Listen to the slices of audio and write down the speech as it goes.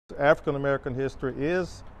African American history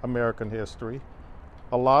is American history.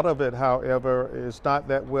 A lot of it, however, is not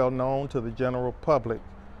that well known to the general public.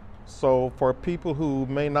 So for people who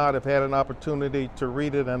may not have had an opportunity to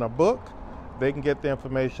read it in a book, they can get the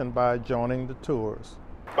information by joining the tours.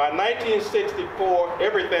 By 1964,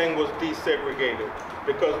 everything was desegregated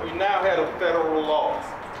because we now had a federal law,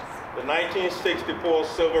 the 1964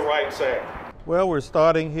 Civil Rights Act. Well, we're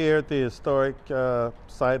starting here at the historic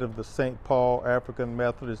site of the St. Paul African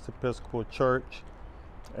Methodist Episcopal Church.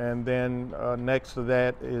 And then next to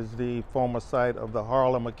that is the former site of the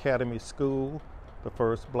Harlem Academy School, the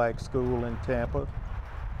first black school in Tampa.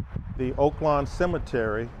 The Oaklawn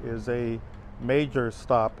Cemetery is a major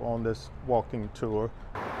stop on this walking tour.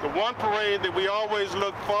 The one parade that we always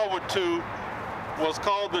look forward to was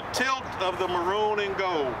called the Tilt of the Maroon and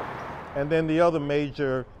Gold. And then the other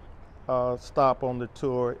major stop on the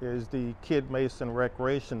tour is the Kid Mason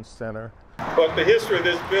Recreation Center. But the history of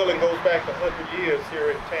this building goes back 100 years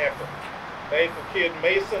here in Tampa. Named for Kid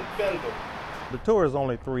Mason Fendel. The tour is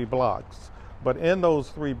only 3 blocks, but in those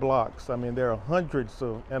 3 blocks, I mean, there are hundreds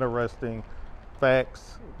of interesting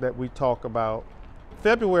facts that we talk about.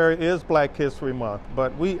 February is Black History Month,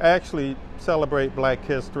 but we actually celebrate Black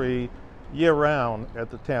history year-round at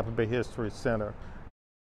the Tampa Bay History Center.